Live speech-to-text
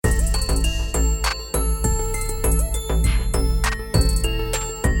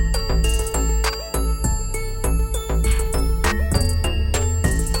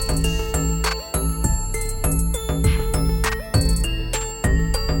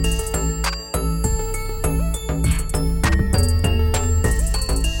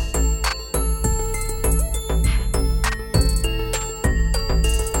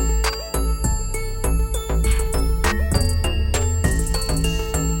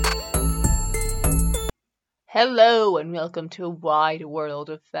Hello and welcome to a wide world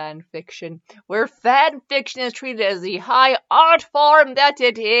of fan fiction, where fan fiction is treated as the high art form that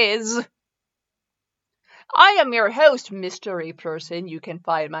it is. I am your host, Mystery Person. You can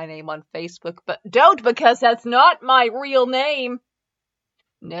find my name on Facebook, but don't because that's not my real name.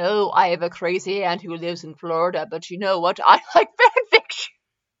 No, I have a crazy aunt who lives in Florida, but you know what? I like fan fiction.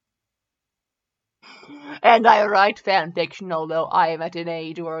 And I write fan fiction, although I am at an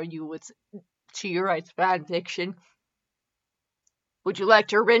age where she writes fan fiction. Would you like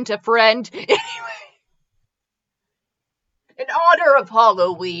to rent a friend? Anyway, in honor of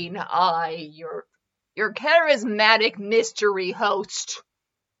Halloween, your charismatic mystery host.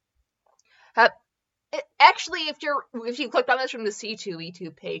 Actually, if you clicked on this from the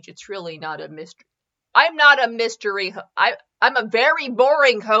C2E2 page, it's really not a mystery. I'm not a mystery. I'm a very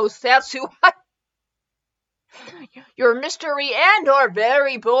boring host. That's who I. Your mystery and/or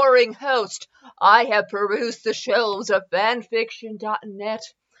very boring host. I have perused the shelves of fanfiction.net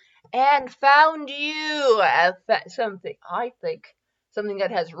and found you something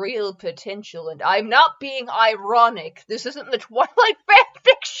that has real potential, and I'm not being ironic. This isn't the Twilight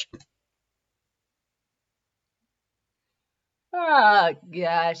fanfiction. Ah,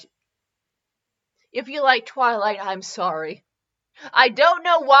 gosh. If you like Twilight, I'm sorry. I don't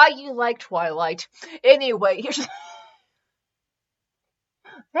know why you like Twilight. Anyway,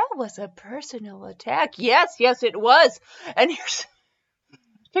 that was a personal attack. Yes, it was. And here's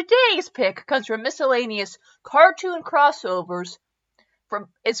today's pick comes from Miscellaneous Cartoon Crossovers.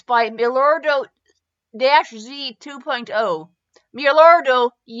 It's by Milordo Z 2.0.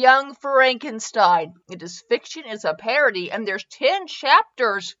 Milordo, Young Frankenstein. It is fiction, it's a parody, and there's 10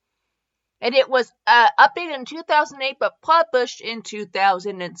 chapters. And it was updated in 2008, but published in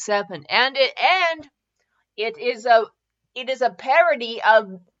 2007. And it is a parody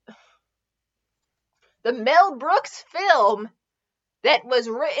of the Mel Brooks film that was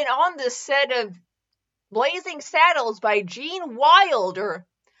written on the set of Blazing Saddles by Gene Wilder,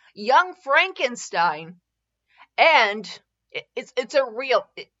 Young Frankenstein. And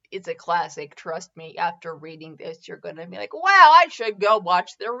it's a classic, trust me. After reading this, you're going to be like, wow, I should go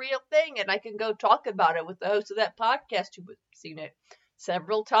watch the real thing, and I can go talk about it with the host of that podcast who has seen it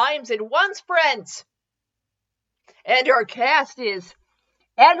several times and once, friends. And our cast is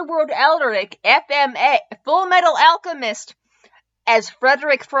Edward Elric, FMA, Full Metal Alchemist, as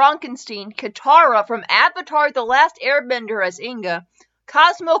Frederick Frankenstein, Katara from Avatar The Last Airbender as Inga,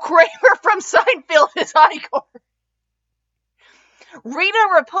 Cosmo Kramer from Seinfeld as Igor, Rita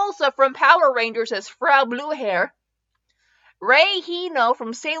Repulsa from Power Rangers as Frau Bluehair, Ray Hino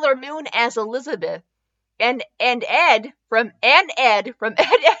from Sailor Moon as Elizabeth, and Ed from Ed and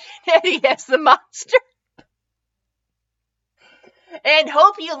Eddie as the monster. And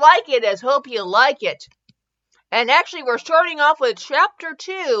hope you like it. And actually, we're starting off with Chapter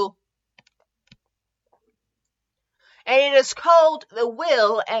 2. And it is called The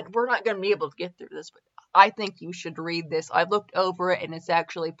Will, and we're not going to be able to get through this, but I think you should read this. I looked over it, and it's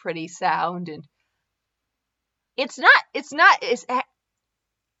actually pretty sound, and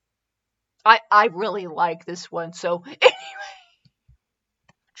I really like this one, so anyway.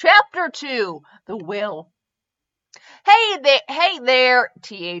 Chapter 2, The Will. Hey there,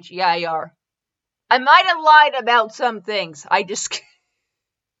 THEIR. I might have lied about some things. I've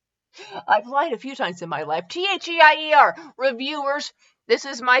lied a few times in my life. THEIR, reviewers, this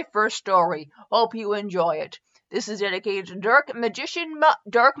is my first story. Hope you enjoy it. This is dedicated to Dark Magician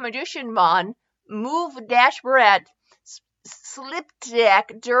Mon, Move Dash Brat,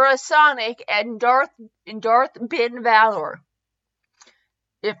 Slipjack, Durasonic, and Darth Bin Valor.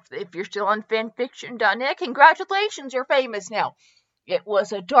 If you're still on fanfiction.net, congratulations, you're famous now. It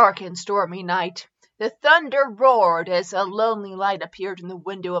was a dark and stormy night. The thunder roared as a lonely light appeared in the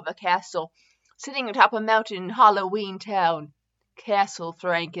window of a castle, sitting atop a mountain in Halloween Town, Castle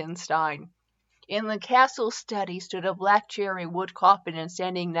Frankenstein. In the castle study stood a black cherry wood coffin, and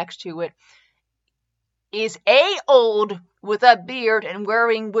standing next to it is a old with a beard and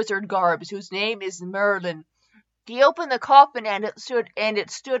wearing wizard garbs, whose name is Merlin. He opened the coffin, and it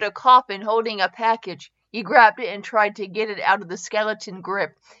stood a coffin holding a package. He grabbed it and tried to get it out of the skeleton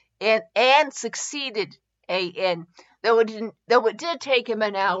grip, and succeeded, though it did take him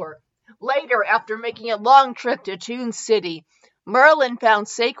an hour. Later, after making a long trip to Toon City, Merlin found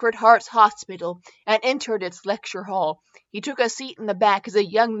Sacred Hearts Hospital and entered its lecture hall. He took a seat in the back as a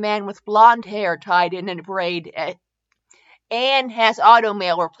young man with blonde hair tied in a braid. Anne has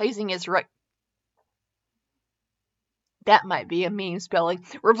automail replacing his right... That might be a mean spelling.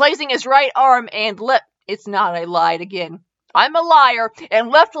 Replacing his right arm and lip. It's not, I lied again. I'm a liar, and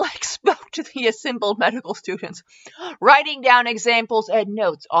left leg spoke to the assembled medical students, writing down examples and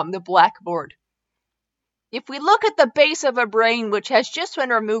notes on the blackboard. If we look at the base of a brain which has just been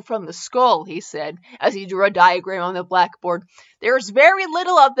removed from the skull, he said, as he drew a diagram on the blackboard, there is very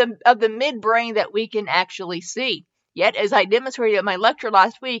little of the midbrain that we can actually see. Yet, as I demonstrated in my lecture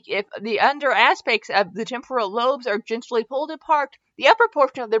last week, if the under aspects of the temporal lobes are gently pulled apart, the upper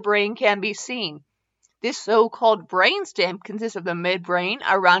portion of the brain can be seen. This so-called brainstem consists of the midbrain,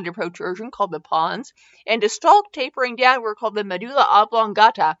 a rounded protrusion called the pons, and a stalk tapering downward called the medulla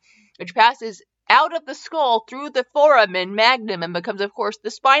oblongata, which passes out of the skull through the foramen magnum and becomes, of course, the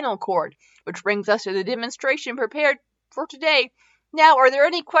spinal cord, which brings us to the demonstration prepared for today. Now, are there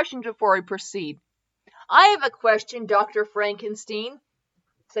any questions before we proceed? I have a question, Dr. Frankenstein,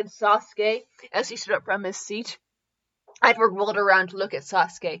 said Sasuke as he stood up from his seat. Edward rolled around to look at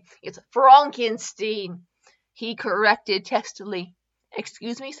Sasuke. It's Frankenstein, he corrected testily.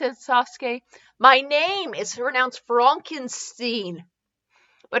 Excuse me, said Sasuke. My name is pronounced Frankenstein.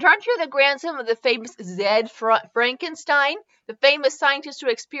 But aren't you the grandson of the famous Zed Frankenstein, the famous scientist who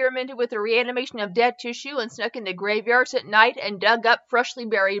experimented with the reanimation of dead tissue and snuck into graveyards at night and dug up freshly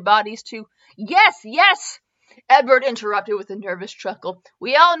buried bodies to... Yes, Edward interrupted with a nervous chuckle.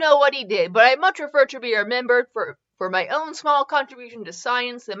 We all know what he did, but I much prefer to be remembered for my own small contribution to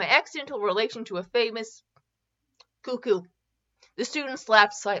science than my accidental relation to a famous cuckoo. The students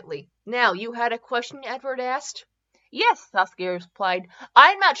laughed slightly. Now, you had a question, Edward asked. Yes, Sasuke replied.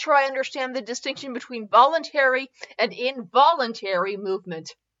 I'm not sure I understand the distinction between voluntary and involuntary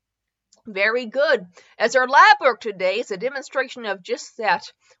movement. Very good. As our lab work today is a demonstration of just that,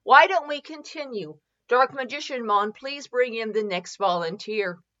 why don't we continue? Dark Magician Mon, please bring in the next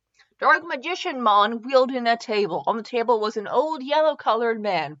volunteer. Dark Magician Mon wheeled in a table. On the table was an old yellow-colored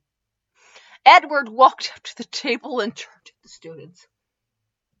man. Edward walked up to the table and turned to the students.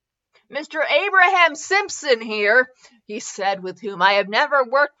 Mr. Abraham Simpson here, he said, with whom I have never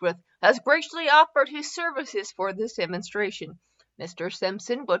worked with, has graciously offered his services for this demonstration. Mr.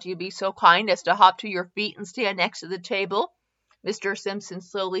 Simpson, would you be so kind as to hop to your feet and stand next to the table? Mr. Simpson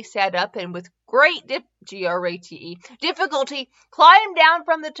slowly sat up and with great difficulty climbed down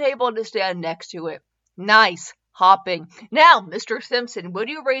from the table to stand next to it. Nice hopping. Now, Mr. Simpson, would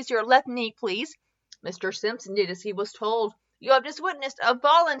you raise your left knee, please? Mr. Simpson did as he was told. You have just witnessed a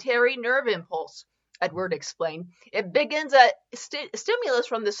voluntary nerve impulse, Edward explained. It begins a stimulus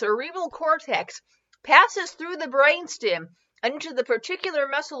from the cerebral cortex, passes through the brainstem, and into the particular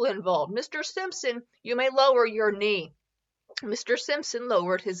muscle involved. Mr. Simpson, you may lower your knee. Mr. Simpson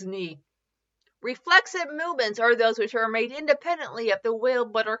lowered his knee. Reflexive movements are those which are made independently of the will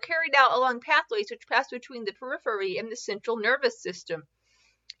but are carried out along pathways which pass between the periphery and the central nervous system.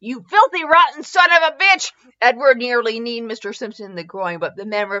 You filthy, rotten son of a bitch! Edward nearly kneed Mr. Simpson in the groin, but the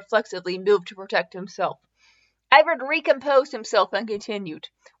man reflexively moved to protect himself. Edward recomposed himself and continued.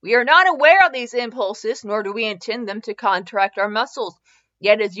 We are not aware of these impulses, nor do we intend them to contract our muscles.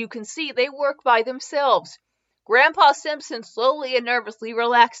 Yet, as you can see, they work by themselves. Grandpa Simpson slowly and nervously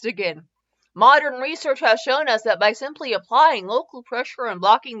relaxed again. Modern research has shown us that by simply applying local pressure and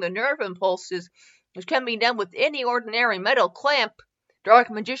blocking the nerve impulses, which can be done with any ordinary metal clamp,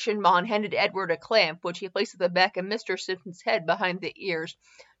 Dark Magician Mon handed Edward a clamp, which he placed at the back of Mr. Simpson's head behind the ears.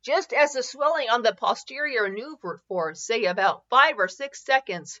 Just as the swelling on the posterior maneuvered for, say, about 5 or 6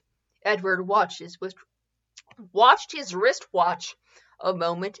 seconds, Edward watched his wristwatch a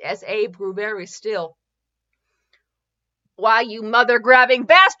moment as Abe grew very still. Why, you mother-grabbing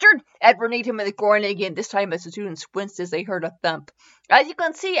bastard! Edward kneed him in the groin again, this time as the students winced as they heard a thump. As you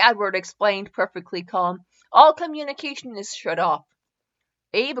can see, Edward explained, perfectly calm, all communication is shut off.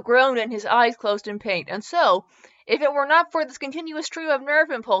 Abe groaned and his eyes closed in pain, and so, if it were not for this continuous stream of nerve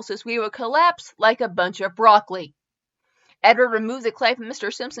impulses, we would collapse like a bunch of broccoli. Edward removed the clamp and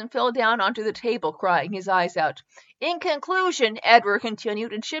Mr. Simpson fell down onto the table, crying his eyes out. In conclusion, Edward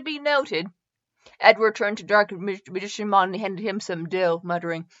continued, it should be noted. Edward turned to Dark Magician Mon and handed him some dough,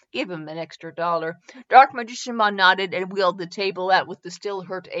 muttering, Give him an extra $1. Dark Magician Mon nodded and wheeled the table out with the still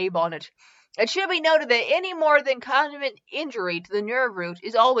hurt Abe on it. It should be noted that any more than concomitant injury to the nerve root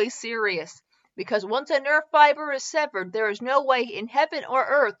is always serious, because once a nerve fiber is severed, there is no way in heaven or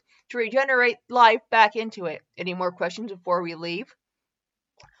earth to regenerate life back into it. Any more questions before we leave?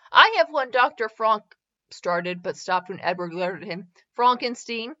 I have one. Dr. Frank started, but stopped when Edward glared at him.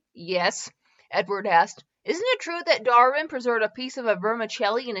 Frankenstein? Yes, Edward asked. Isn't it true that Darwin preserved a piece of a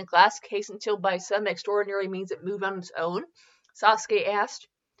vermicelli in a glass case until by some extraordinary means it moved on its own? Sasuke asked.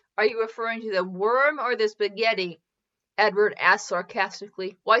 Are you referring to the worm or the spaghetti? Edward asked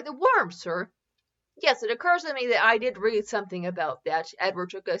sarcastically. Why, the worm, sir. Yes, it occurs to me that I did read something about that.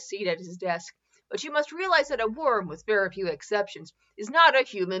 Edward took a seat at his desk. But you must realize that a worm, with very few exceptions, is not a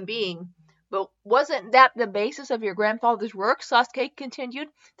human being. But wasn't that the basis of your grandfather's work? Sasuke continued.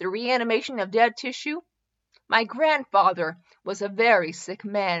 The reanimation of dead tissue? My grandfather was a very sick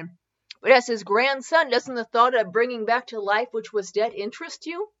man. But as his grandson, doesn't the thought of bringing back to life which was dead interest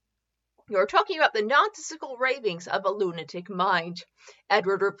you? You're talking about the nonsensical ravings of a lunatic mind,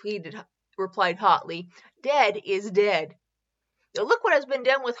 Edward replied hotly. Dead is dead. Now look what has been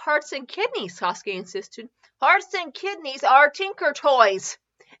done with hearts and kidneys, Sasuke insisted. Hearts and kidneys are tinker toys,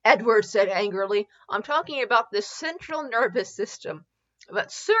 Edward said angrily. I'm talking about the central nervous system.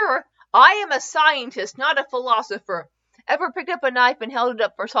 But, sir, I am a scientist, not a philosopher. Edward picked up a knife and held it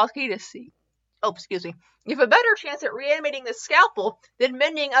up for Sasuke to see. Oh, excuse me. You have a better chance at reanimating the scalpel than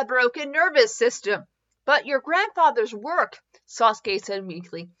mending a broken nervous system. But your grandfather's work, Sasuke said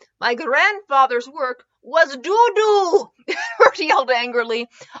meekly. My grandfather's work was doo-doo! Edward yelled angrily.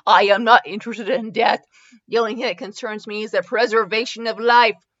 I am not interested in death. The only thing that concerns me is the preservation of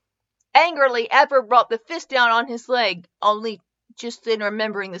life. Angrily, Edward brought the fist down on his leg, only just then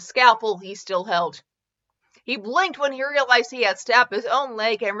remembering the scalpel he still held. He blinked when he realized he had stabbed his own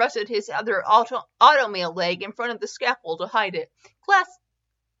leg and rested his other automail leg in front of the scalpel to hide it. Class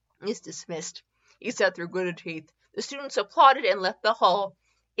is dismissed, he said through gritted teeth. The students applauded and left the hall.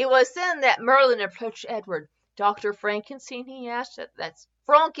 It was then that Merlin approached Edward. Dr. Frankenstein, he asked. That's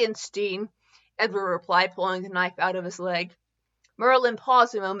Frankenstein, Edward replied, pulling the knife out of his leg. Merlin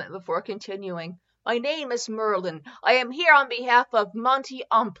paused a moment before continuing. My name is Merlin. I am here on behalf of Monty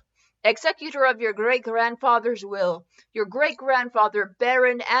Ump, executor of your great-grandfather's will. Your great-grandfather,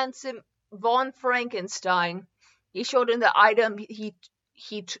 Baron Anselm von Frankenstein. He showed him the item he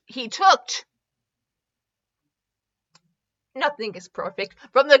took. Nothing is perfect.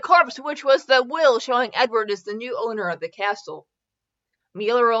 From the corpse, which was the will, showing Edward as the new owner of the castle.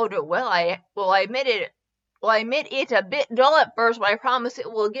 Milordo, I admit it a bit dull at first, but I promise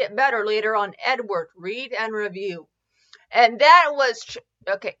it will get better later on. Edward, read and review. And that was,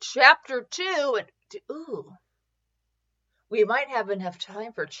 chapter 2. Ooh. We might have enough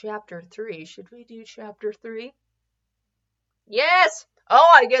time for chapter 3. Should we do chapter 3? Yes! Oh,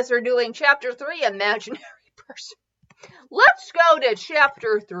 I guess we're doing chapter 3, imaginary person. Let's go to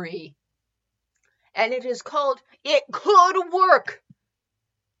chapter 3. And it is called It Could Work.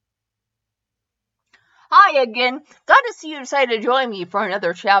 Hi again. Glad to see you decided to join me for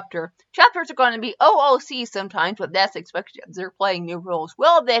another chapter. Chapters are going to be OOC sometimes, but that's expected as they're playing new rules.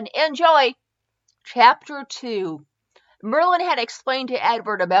 Well then, enjoy! Chapter 2. Merlin had explained to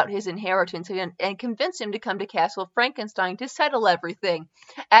Edward about his inheritance and convinced him to come to Castle Frankenstein to settle everything.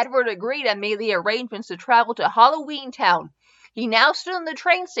 Edward agreed and made the arrangements to travel to Halloween Town. He now stood in the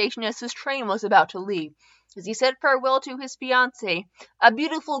train station as his train was about to leave. As he said farewell to his fiancée, a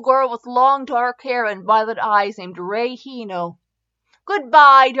beautiful girl with long dark hair and violet eyes named Ray Hino.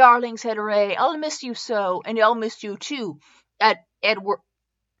 Goodbye, darling, said Ray. I'll miss you so, and I'll miss you too. Edward,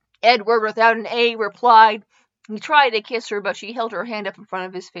 without an A, replied. He tried to kiss her, but she held her hand up in front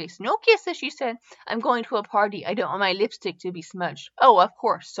of his face. No kisses, she said. I'm going to a party. I don't want my lipstick to be smudged. Oh, of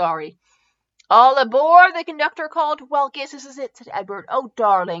course, sorry. All aboard, the conductor called. Well, guess this is it, said Edward. Oh,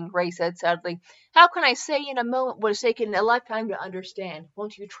 darling, Ray said sadly. How can I say in a moment what has taken a lifetime to understand?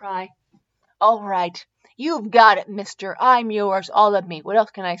 Won't you try? All right. You've got it, mister. I'm yours, all of me. What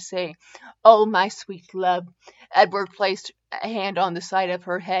else can I say? Oh, my sweet love. Edward placed a hand on the side of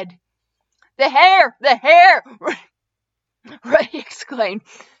her head. The hair! The hair! Ray exclaimed,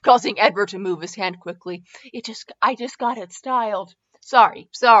 causing Edward to move his hand quickly. I just got it styled. Sorry,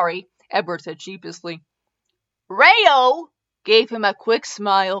 Edward said sheepishly. Rayo gave him a quick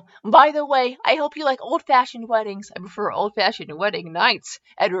smile. By the way, I hope you like old-fashioned weddings. I prefer old-fashioned wedding nights,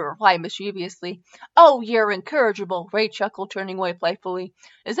 Edward replied mischievously. Oh, you're incorrigible, Ray chuckled, turning away playfully.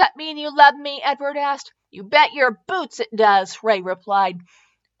 Does that mean you love me? Edward asked. You bet your boots it does, Ray replied.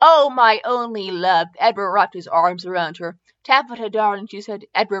 Oh, my only love. Edward wrapped his arms around her. Taffeta, darling, she said.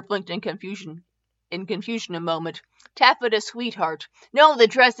 Edward blinked in confusion a moment. Taffeta, sweetheart. No, the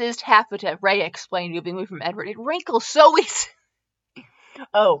dress is taffeta, Ray explained, moving away from Edward. It wrinkles so easily.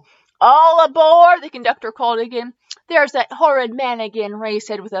 Oh, all aboard, the conductor called again. There's that horrid man again, Ray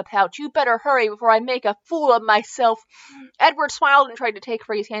said with a pout. You better hurry before I make a fool of myself. Edward smiled and tried to take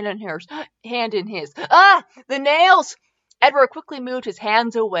Ray's hand in his. Ah, the nails! Edward quickly moved his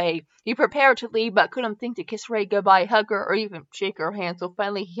hands away. He prepared to leave, but couldn't think to kiss Ray goodbye, hug her, or even shake her hand, so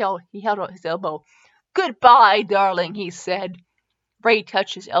finally he held out his elbow. Goodbye, darling, he said. Ray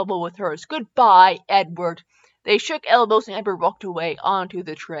touched his elbow with hers. Goodbye, Edward. They shook elbows and Edward walked away onto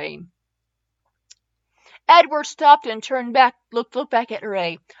the train. Edward stopped and turned back, looked back at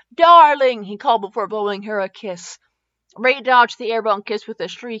Ray. "Darling," he called before blowing her a kiss. Ray dodged the airborne kiss with a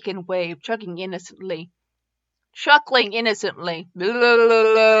shriek and wave, chuckling innocently. Sorry,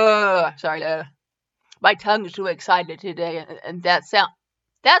 my tongue's too excited today, and that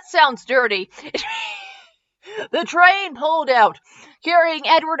sounds dirty. The train pulled out, carrying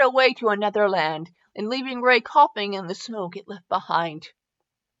Edward away to another land, and leaving Ray coughing in the smoke it left behind.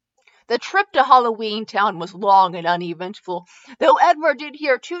 The trip to Halloween Town was long and uneventful, though Edward did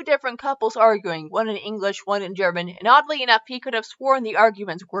hear two different couples arguing, one in English, one in German, and oddly enough he could have sworn the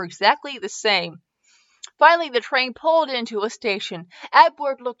arguments were exactly the same. Finally, the train pulled into a station.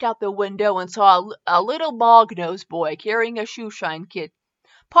 Edward looked out the window and saw a little bog-nosed boy carrying a shoeshine kit.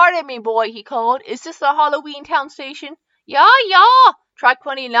 "Pardon me, boy," he called. "Is this the Halloween Town station?" "Yeah, yeah, track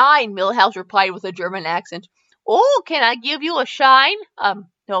 29, Milhouse replied with a German accent. "Oh, can I give you a shine?"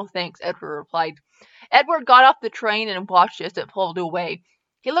 No thanks," Edward replied. Edward got off the train and watched as it pulled away.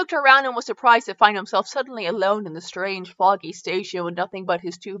 He looked around and was surprised to find himself suddenly alone in the strange, foggy station with nothing but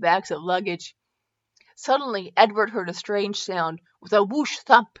his 2 bags of luggage. Suddenly, Edward heard a strange sound, with a whoosh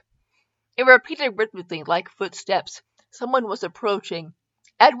thump. It repeated rhythmically like footsteps. Someone was approaching.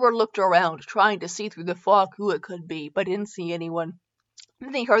 Edward looked around, trying to see through the fog who it could be, but didn't see anyone.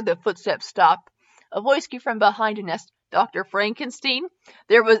 Then he heard the footsteps stop. A voice came from behind a nest. "Dr. Frankenstein?"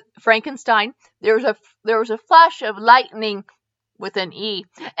 There was a flash of lightning with an E,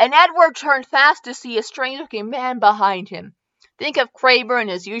 and Edward turned fast to see a strange-looking man behind him. Think of Kramer in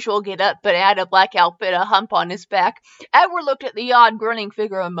his usual get-up, but add a black outfit, a hump on his back. Edward looked at the odd, grinning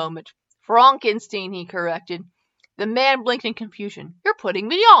figure a moment. "Frankenstein," he corrected. The man blinked in confusion. "You're putting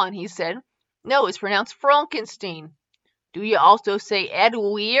me on," he said. "No, it's pronounced Frankenstein." "Do you also say Ed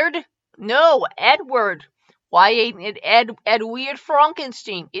Weird?" "No, Edward." "Why ain't it Edward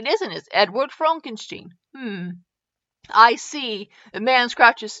Frankenstein?" "It isn't, it's Edward Frankenstein." "I see." The man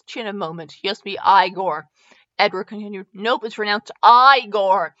scratched his chin a moment. "You must be Igor." Edward continued. "Nope, it's pronounced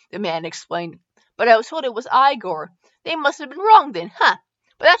Igor," the man explained. "But I was told it was Igor." "They must have been wrong then, huh?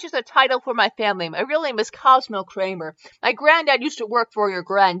 But that's just a title for my family. My real name is Cosmo Kramer. My granddad used to work for your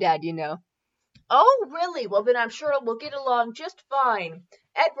granddad, you know." "Oh, really? Well, then I'm sure we'll get along just fine."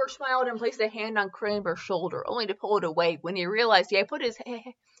 Edward smiled and placed a hand on Kramer's shoulder, only to pull it away when he realized he had put his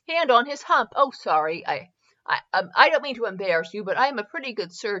hand on his hump. "Oh, sorry. I don't mean to embarrass you, but I am a pretty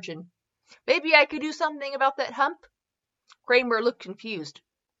good surgeon. Maybe I could do something about that hump?" Kramer looked confused.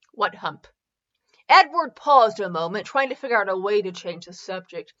 "What hump?" Edward paused a moment, trying to figure out a way to change the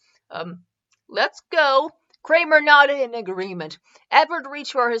subject. Let's go." Kramer nodded in agreement. Edward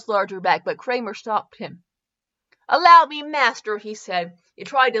reached for his larger bag, but Kramer stopped him. "Allow me, master," he said. He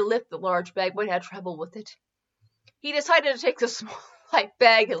tried to lift the large bag, but had trouble with it. He decided to take the small, light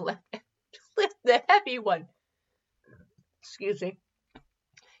bag and lift the heavy one. Excuse me.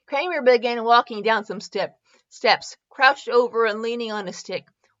 Kramer began walking down some steps, crouched over and leaning on a stick.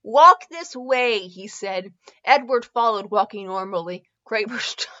 "Walk this way," he said. Edward followed, walking normally. Kramer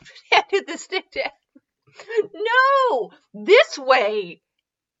stopped and handed the stick to Edward. "No, this way."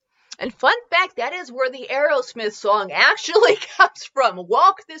 And fun fact, that is where the Aerosmith song actually comes from.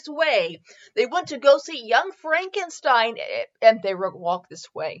 "Walk this way." They went to go see Young Frankenstein, and they wrote "Walk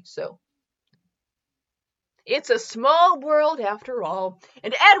This Way." So it's a small world after all.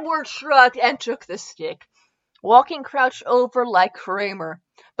 And Edward shrugged and took the stick, walking crouched over like Kramer.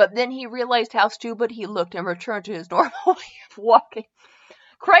 But then he realized how stupid he looked and returned to his normal way of walking.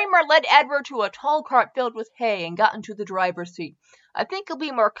 Kramer led Edward to a tall cart filled with hay and got into the driver's seat. "I think you'll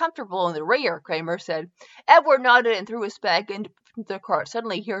be more comfortable in the rear," Kramer said. Edward nodded and threw his bag into the cart.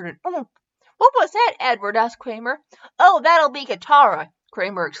 Suddenly he heard an "Oomph." "What was that?" Edward asked Kramer. "Oh, that'll be Katara,"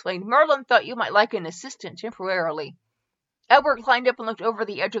 Kramer explained. "Merlin thought you might like an assistant temporarily." Edward climbed up and looked over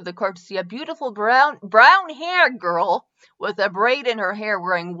the edge of the cart to see a beautiful brown-haired girl with a braid in her hair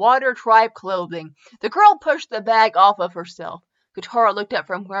wearing Water Tribe clothing. The girl pushed the bag off of herself. Katara looked up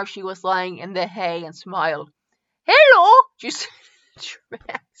from where she was lying in the hay and smiled. "Hello," she said in German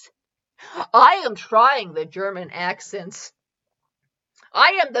accent. I am trying the German accents.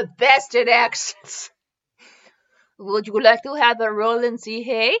 I am the best at accents. "Would you like to have a roll in the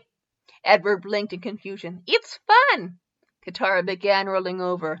hay?" Edward blinked in confusion. "It's fun." Katara began rolling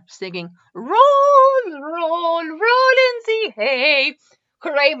over, singing, "Roll, roll, roll in the hay."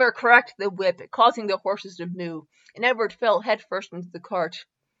 Kramer cracked the whip, causing the horses to move, and Edward fell headfirst into the cart.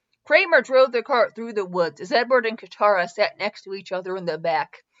 Kramer drove the cart through the woods as Edward and Katara sat next to each other in the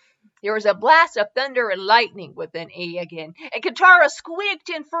back. There was a blast of thunder and lightning with an E again, and Katara squeaked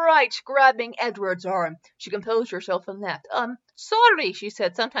in fright, grabbing Edward's arm. She composed herself and laughed. Sorry," she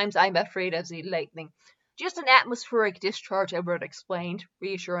said. "Sometimes I'm afraid of the lightning." Just an atmospheric discharge, Edward explained,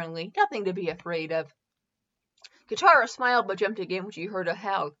 reassuringly. Nothing to be afraid of. Katara smiled but jumped again when she heard a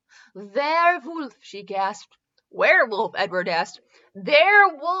howl. Werewolf, she gasped. Werewolf, Edward asked.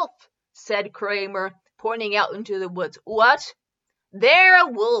 Werewolf, said Kramer, pointing out into the woods. What?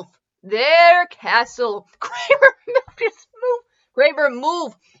 Werewolf, their castle. Kramer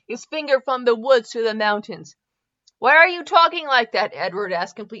moved his finger from the woods to the mountains. Why are you talking like that? Edward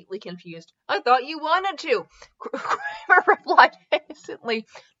asked, completely confused. I thought you wanted to. Kramer replied hesitantly.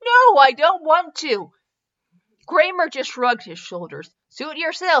 No, I don't want to. Kramer just shrugged his shoulders. Suit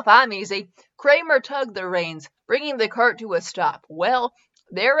yourself, I'm easy. Kramer tugged the reins, bringing the cart to a stop. Well,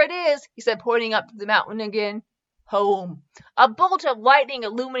 there it is, he said, pointing up the mountain again. Home. A bolt of lightning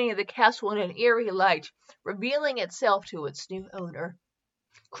illuminated the castle in an eerie light, revealing itself to its new owner.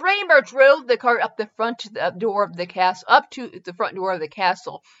 Kramer drove the cart up to the front door of the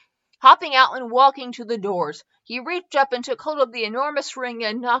castle, hopping out and walking to the doors. He reached up and took hold of the enormous ring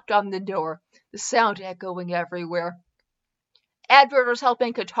and knocked on the door, the sound echoing everywhere. Edward was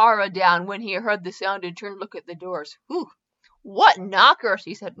helping Katara down when he heard the sound and turned to look at the doors. Whew, what knockers,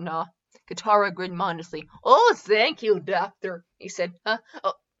 he said. Nah. Katara grinned modestly. Oh, thank you, Doctor, he said.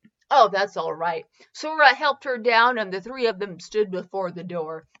 Oh, that's all right. Sora helped her down, and the three of them stood before the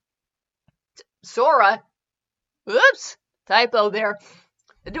door. Sora? Oops, typo there.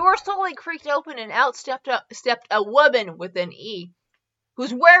 The door slowly creaked open, and out stepped a woman with an E,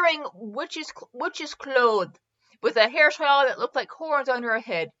 who's wearing witch's clothes, with a hairstyle that looked like horns on her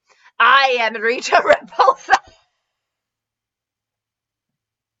head. I am Rita Repulsa.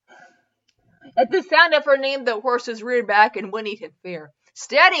 At the sound of her name, the horses reared back and whinnied in fear.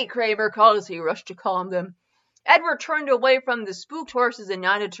 Steady, Kramer called as he rushed to calm them. Edward turned away from the spooked horses and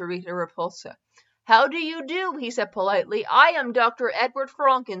nodded to Rita Repulsa. How do you do? He said politely. I am Dr. Edward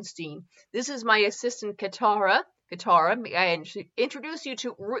Frankenstein. This is my assistant Katara. May I introduce you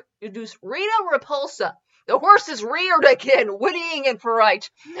to Rita Repulsa. The horses reared again, whinnying in fright.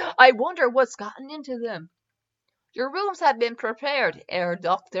 I wonder what's gotten into them. Your rooms have been prepared, Herr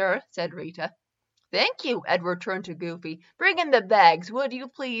Doctor, said Rita. Thank you, Edward turned to Goofy. Bring in the bags, would you,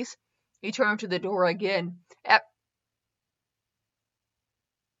 please? He turned to the door again.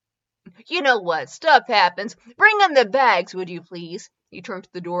 You know what? Stuff happens. Bring in the bags, would you, please? He turned to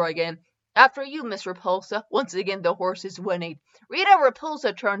the door again. After you, Miss Repulsa. Once again the horses whinnied. Rita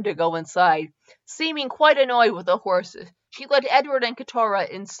Repulsa turned to go inside. Seeming quite annoyed with the horses, she led Edward and Katara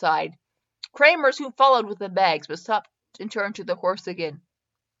inside. Kramer soon followed with the bags, but stopped and turned to the horse again.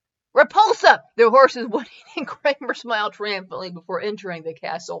 Repulsa! The horses whinnied, and Kramer smiled triumphantly before entering the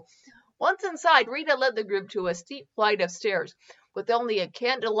castle. Once inside, Rita led the group to a steep flight of stairs, with only a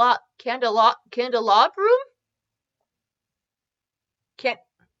candelabrum?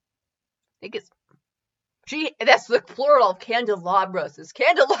 That's the plural of candelabras. It's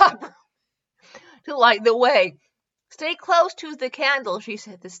candelabrum to light the way. Stay close to the candle, she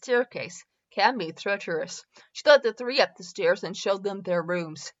said. The staircase can be treacherous. She led the three up the stairs and showed them their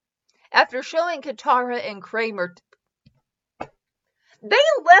rooms. After showing Katara and Kramer, they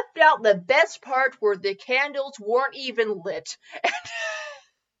left out the best part where the candles weren't even lit.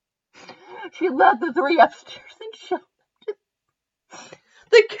 She led the three upstairs and showed them.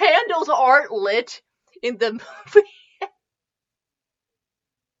 The candles aren't lit in the movie.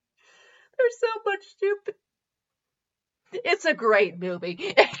 There's so much stupid. It's a great movie.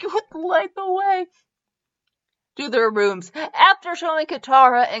 It would light the way to their rooms. After showing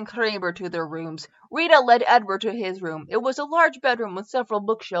Katara and Kramer to their rooms, Rita led Edward to his room. It was a large bedroom with several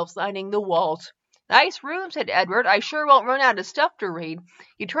bookshelves lining the walls. Nice room, said Edward. I sure won't run out of stuff to read.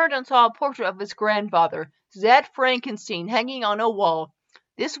 He turned and saw a portrait of his grandfather, Zed Frankenstein, hanging on a wall.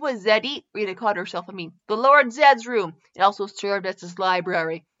 This was Zeddy, Rita called herself, the Lord Zed's room. It also served as his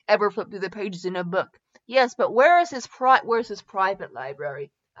library. Edward flipped through the pages in a book. Yes, but where's his private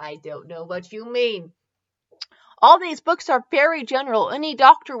library? I don't know what you mean. All these books are very general. Any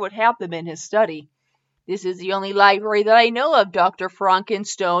doctor would have them in his study. This is the only library that I know of, Dr.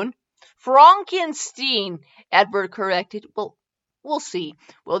 Frankenstein. Frankenstein, Edward corrected. Well, we'll see.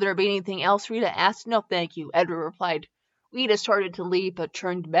 Will there be anything else? Rita asked. No, thank you, Edward replied. Rita started to leave, but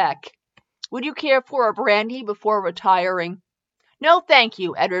turned back. Would you care for a brandy before retiring? No, thank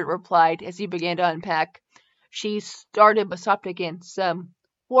you, Edward replied as he began to unpack. She started but stopped again. Some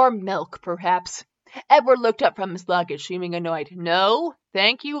warm milk, perhaps. Edward looked up from his luggage, seeming annoyed. No,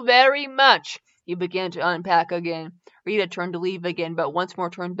 thank you very much. He began to unpack again. Rita turned to leave again, but once more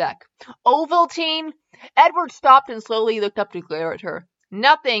turned back. Ovaltine? Edward stopped and slowly looked up to glare at her.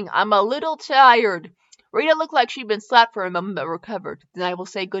 Nothing. I'm a little tired. Rita looked like she'd been slapped for a moment, but recovered. Then I will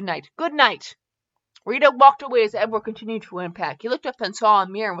say good night. Good night. Rita walked away as Edward continued to unpack. He looked up and saw a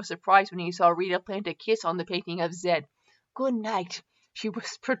mirror and was surprised when he saw Rita plant a kiss on the painting of Zed. "Good night," she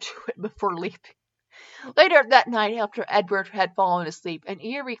whispered to it before leaving. Later that night, after Edward had fallen asleep, an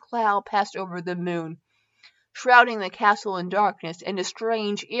eerie cloud passed over the moon, shrouding the castle in darkness, and a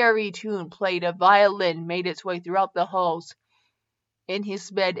strange, eerie tune played. A violin made its way throughout the halls. In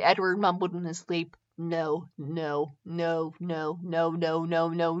his bed, Edward mumbled in his sleep, "No, no, no, no, no, no, no,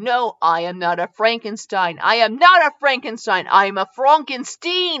 no, no. I am not a Frankenstein. I am not a Frankenstein. I am a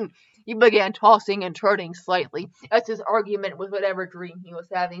Frankenstein." He began tossing and turning slightly as his argument with whatever dream he was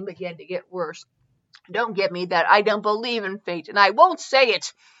having began to get worse. "Don't give me that. I don't believe in fate, and I won't say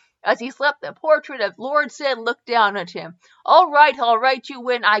it." As he slept, the portrait of Lord Zed looked down at him. All right, you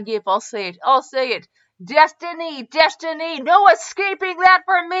win. I'll say it. I'll say it. "Destiny, destiny, no escaping that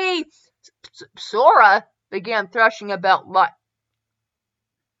for me." Sora began thrashing about like...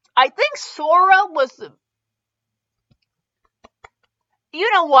 I think Sora was...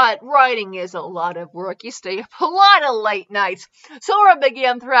 You know what? Writing is a lot of work. You stay up a lot of late nights. Sora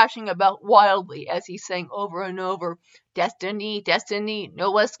began thrashing about wildly as he sang over and over, "Destiny, destiny,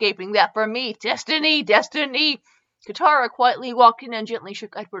 no escaping that for me. Destiny, destiny." Katara quietly walked in and gently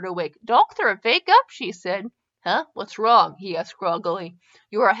shook Edward awake. "Doctor, wake up," she said. "Huh? What's wrong?" he asked groggily.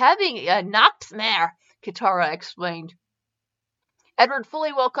 "You are having a nightmare," Katara explained. Edward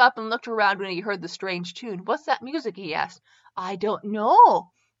fully woke up and looked around when he heard the strange tune. "What's that music?" he asked. "I don't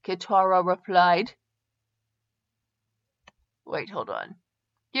know," Katara replied. Wait, hold on.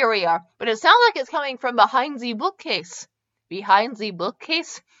 Here we are. "But it sounds like it's coming from behind the bookcase." "Behind the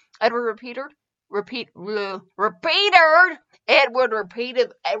bookcase?" Edward repeated. Edward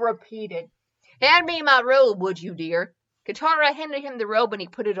repeated. "Hand me my robe, would you, dear?" Katara handed him the robe and he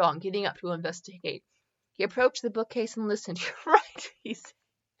put it on, getting up to investigate. He approached the bookcase and listened. "You're right," he said.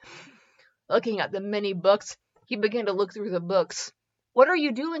 Looking at the many books, he began to look through the books. "What are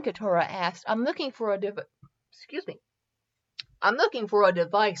you doing?" Katara asked. I'm looking for a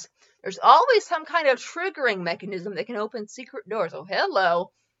device. There's always some kind of triggering mechanism that can open secret doors. Oh,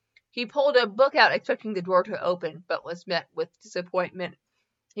 hello." He pulled a book out, expecting the door to open, but was met with disappointment.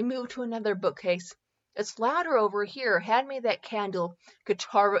 He moved to another bookcase. "It's louder over here. Hand me that candle."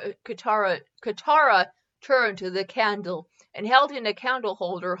 Katara turned to the candle and held in a candle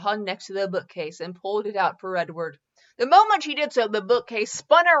holder hung next to the bookcase and pulled it out for Edward. The moment she did so, the bookcase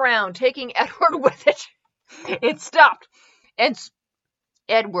spun around, taking Edward with it. It stopped, and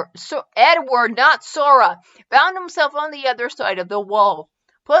Edward, not Sora, found himself on the other side of the wall.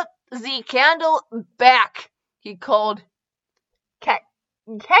 "Put the candle back," he called.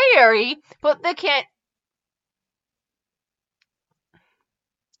 Kairi, put the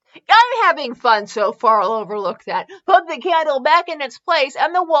I'm having fun so far, I'll overlook that. Put the candle back in its place,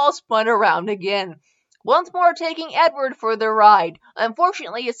 and the wall spun around again, once more taking Edward for the ride.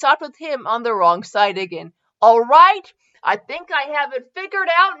 Unfortunately, it stopped with him on the wrong side again. "All right, I think I have it figured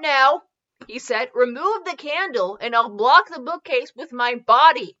out now," he said. "Remove the candle, and I'll block the bookcase with my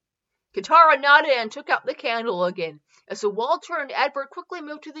body." Katara nodded and took out the candle again. As the wall turned, Edward quickly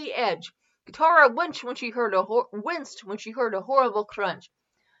moved to the edge. Katara winced when she heard a horrible crunch.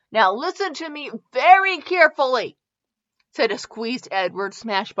 "Now listen to me very carefully," said a squeezed Edward,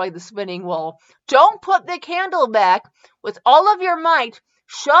 smashed by the spinning wall. "Don't put the candle back. With all of your might,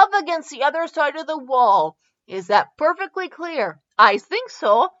 shove against the other side of the wall. Is that perfectly clear?" "I think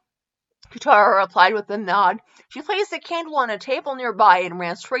so," Katara replied with a nod. She placed the candle on a table nearby and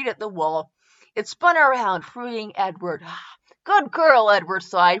ran straight at the wall. It spun around, freeing Edward. "Good girl," Edward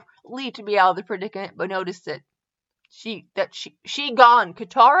sighed, relieved to be out of the predicament, but noticed that she gone.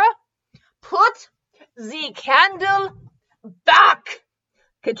 "Katara, put the candle back,"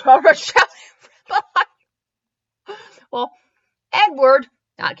 Katara shouted. Well, Edward,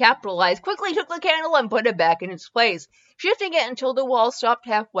 not capitalized, quickly took the candle and put it back in its place, shifting it until the wall stopped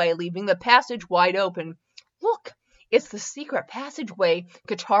halfway, leaving the passage wide open. "Look, it's the secret passageway,"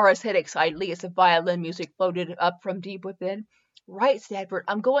 Katara said excitedly as the violin music floated up from deep within. "Right," said Edward.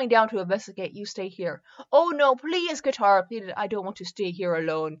 "I'm going down to investigate. You stay here." "Oh, no, please," Katara pleaded. "I don't want to stay here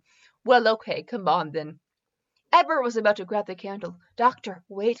alone." "Well, okay, come on then." Edward was about to grab the candle. "Doctor,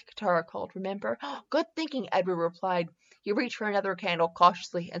 wait," Katara called. "Remember?" "Good thinking," Edward replied. He reached for another candle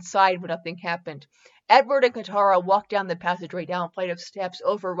cautiously and sighed when nothing happened. Edward and Katara walked down the passageway, down a flight of steps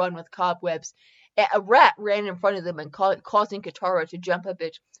overrun with cobwebs. A rat ran in front of them and causing Katara to jump a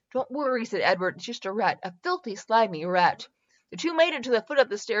bit. "Don't worry," said Edward. "It's just a rat. A filthy, slimy rat." The two made it to the foot of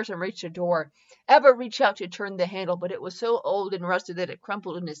the stairs and reached a door. Edward reached out to turn the handle, but it was so old and rusted that it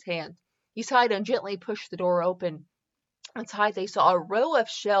crumpled in his hand. He sighed and gently pushed the door open. Inside they saw a row of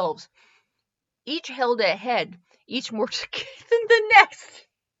shelves Each held a head, each more than the next.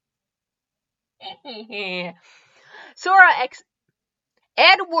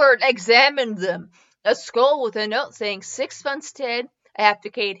 Edward examined them. A skull with a note saying 6 months dead, a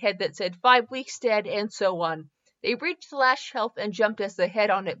half-decayed head that said 5 weeks dead, and so on. They reached the last shelf and jumped as the head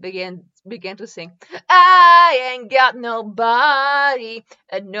on it began to sing. I ain't got nobody,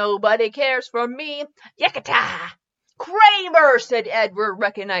 and nobody cares for me. Yakata! Kramer, said Edward,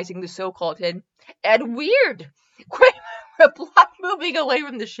 recognizing the so-called head. Weird, Kramer replied, moving away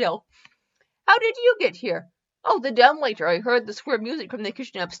from the shelf. How did you get here? Oh, the dumbwaiter. I heard the square music from the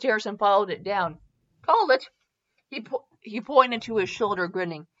kitchen upstairs and followed it down. Call it. He pointed to his shoulder,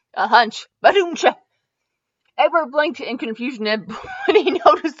 grinning. A hunch. Badoomcha! Edward blinked in confusion when he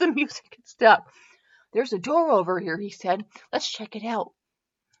noticed the music had stopped. There's a door over here, he said. Let's check it out.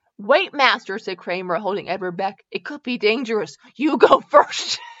 Wait, master, said Kramer, holding Edward back. It could be dangerous. You go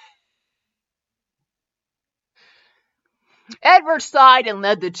first. Edward sighed and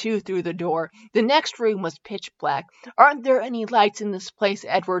led the two through the door. The next room was pitch black. Aren't there any lights in this place?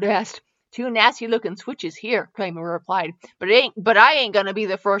 Edward asked. 2 nasty-looking switches here, Kramer replied. But I ain't gonna be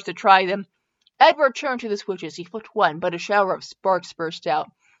the first to try them. Edward turned to the switches. He flipped one, but a shower of sparks burst out.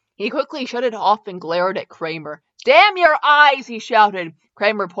 He quickly shut it off and glared at Kramer. Damn your eyes, he shouted.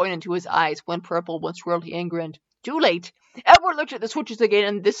 Kramer pointed to his eyes, one purple, one swirly, and grinned. Too late. Edward looked at the switches again,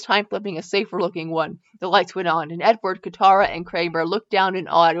 and this time flipping a safer-looking one. The lights went on, and Edward, Katara, and Kramer looked down in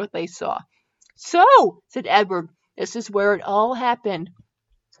awe at what they saw. So, said Edward, this is where it all happened.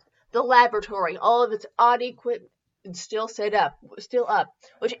 The laboratory, all of its odd equipment still up,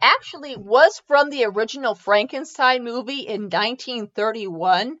 which actually was from the original Frankenstein movie in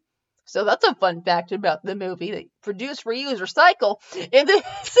 1931. So that's a fun fact about the movie. They produce, reuse, recycle. In the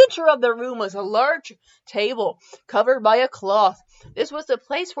center of the room was a large table covered by a cloth. This was the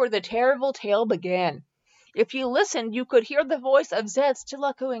place where the terrible tale began. If you listened, you could hear the voice of Zed still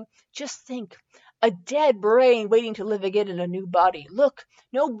echoing, just think, a dead brain waiting to live again in a new body. Look,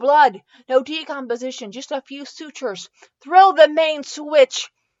 no blood, no decomposition, just a few sutures. Throw the main switch.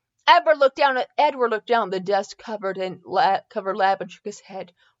 Edward looked down at the desk covered lab and shook his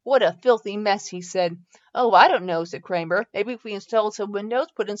head. What a filthy mess, he said. Oh, I don't know, said Kramer. Maybe if we installed some windows,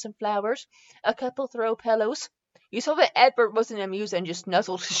 put in some flowers, a couple throw pillows. You saw that Edward wasn't amused and just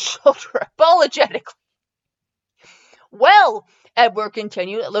nuzzled his shoulder apologetically. Well, Edward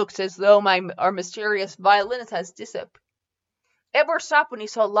continued, it looks as though our mysterious violinist has disappeared. Edward stopped when he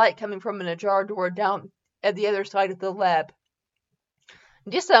saw light coming from an ajar door down at the other side of the lab.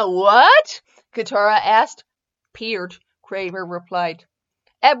 What? Katara asked. Peered, Kramer replied.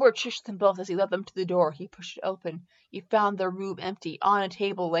 Edward shushed them both as he led them to the door. He pushed it open. He found the room empty. On a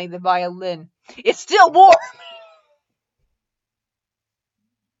table lay the violin. It's still warm!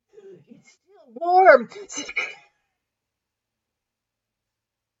 It's still warm!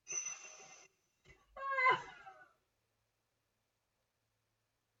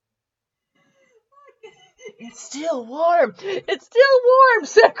 It's still warm! It's still warm,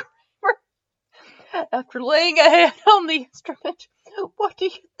 said Kramer. After laying a hand on the instrument, what do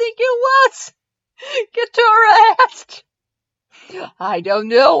you think it was? Katara asked. I don't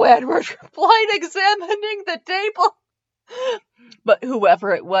know, Edward replied, examining the table. But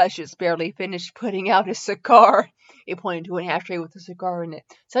whoever it was just barely finished putting out his cigar. He pointed to an ashtray with a cigar in it.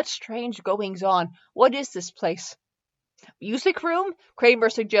 Such strange goings on. What is this place? Music room? Kramer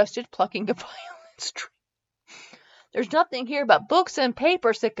suggested, plucking a violin string. There's nothing here but books and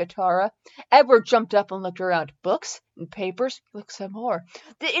papers, said Katara. Edward jumped up and looked around. Books and papers? Look some more.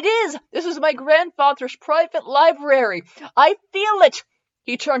 It is! This is my grandfather's private library. I feel it!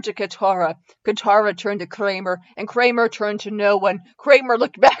 He turned to Katara. Katara turned to Kramer, and Kramer turned to no one. Kramer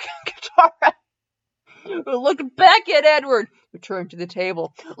looked back at Katara, who looked back at Edward, who turned to the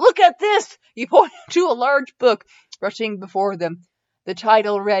table. Look at this! He pointed to a large book rushing before them. The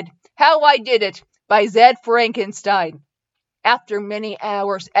title read, How I Did It, by Zed Frankenstein. After many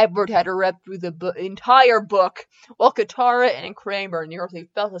hours, Edward had read through the entire book, while Katara and Kramer nearly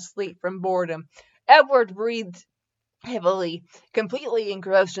fell asleep from boredom. Edward breathed heavily, completely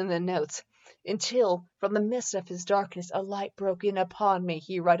engrossed in the notes, until, from the midst of his darkness, a light broke in upon me,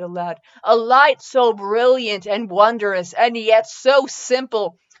 he read aloud. A light so brilliant and wondrous, and yet so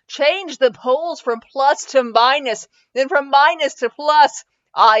simple. Change the poles from plus to minus, then from minus to plus.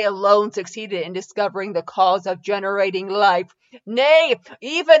 I alone succeeded in discovering the cause of generating life. Nay,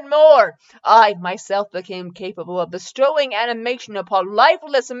 even more, I myself became capable of bestowing animation upon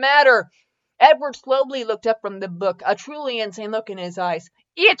lifeless matter. Edward slowly looked up from the book, a truly insane look in his eyes.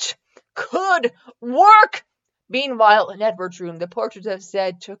 It could work! Meanwhile, in Edward's room, the portrait of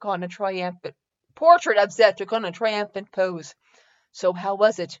Zed took on a triumphant portrait of Zetric on a triumphant pose. So how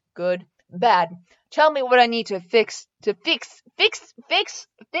was it? Good? Bad? Tell me what I need to fix with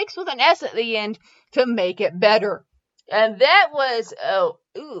an S at the end to make it better. And that was,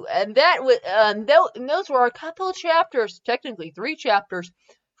 those were a couple chapters, technically 3 chapters,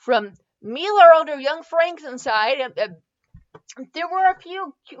 from Milordo, Young Frankenstein. There were a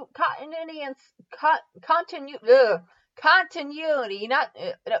few continuity, not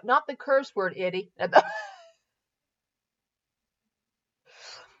the curse word, itty.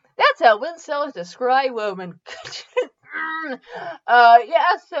 That's how Winslow describe women.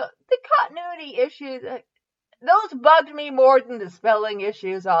 Yeah, so the continuity issues, those bugged me more than the spelling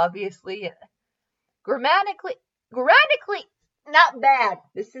issues, obviously. Grammatically, not bad.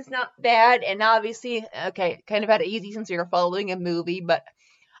 This is not bad, and obviously, okay, kind of had it easy since you're following a movie, but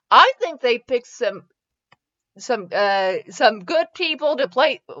I think they picked some good people to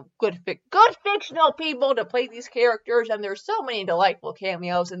play, good fictional people to play these characters, and there's so many delightful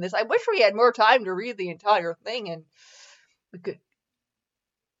cameos in this. I wish we had more time to read the entire thing, and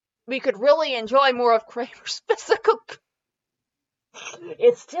we could really enjoy more of Kramer's physical.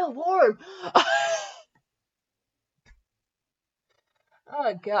 It's still warm.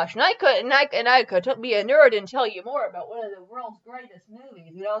 Oh gosh, and I could be a nerd and tell you more about one of the world's greatest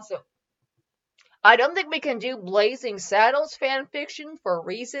movies, So I don't think we can do Blazing Saddles fan fiction for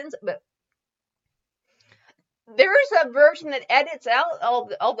reasons, but there's a version that edits out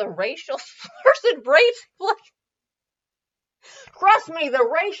all the racial slurs and race. Trust me, the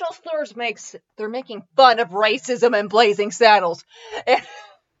racial slurs they're making fun of racism in Blazing Saddles. And,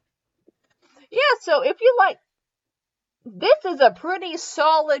 yeah, so if you like, this is a pretty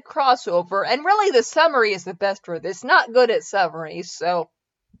solid crossover, and really the summary is the best for this. Not good at summaries, so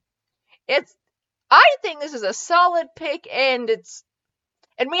I think this is a solid pick, and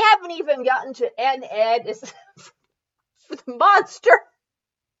we haven't even gotten to Ed. It's the monster.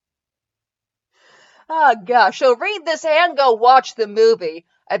 Oh gosh, so read this and go watch the movie.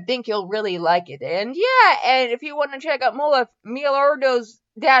 I think you'll really like it. And yeah, and if you want to check out more of Milordo's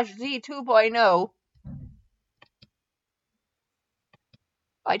 -Z 2.0,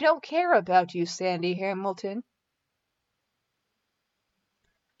 I don't care about you, Sandy Hamilton.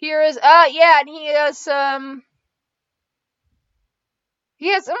 Here is, and he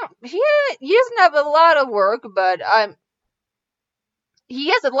doesn't have a lot of work, but he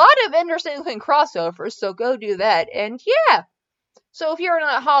has a lot of interesting crossovers, so go do that. And yeah, so if you're in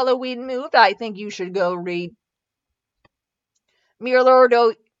a Halloween mood, I think you should go read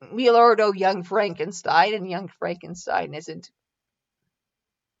Milordo, Young Frankenstein, and Young Frankenstein isn't.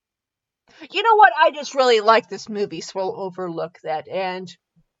 You know what? I just really like this movie, so we'll overlook that. And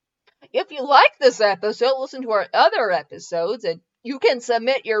if you like this episode, listen to our other episodes, and you can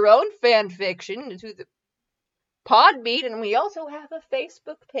submit your own fan fiction to the Podbean, and we also have a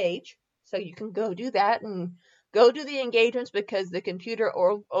Facebook page, so you can go do that and go do the engagements because the computer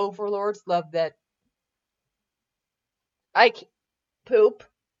overlords love that. Poop.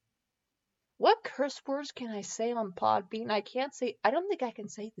 What curse words can I say on Podbean? I don't think I can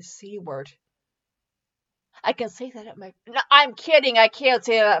say the C word. I can say that at no, I'm kidding, I can't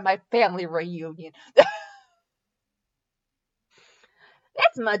say that at my family reunion.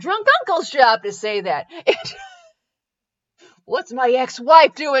 That's my drunk uncle's job to say that. What's my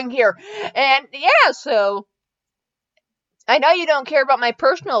ex-wife doing here? And yeah, so I know you don't care about my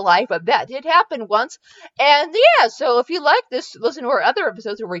personal life, but that did happen once. And yeah, so if you like this, listen to our other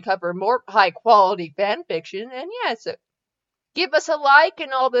episodes where we cover more high-quality fan fiction. And yeah, so give us a like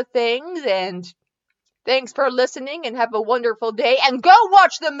and all the things. And thanks for listening and have a wonderful day. And go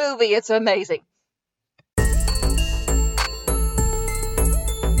watch the movie. It's amazing.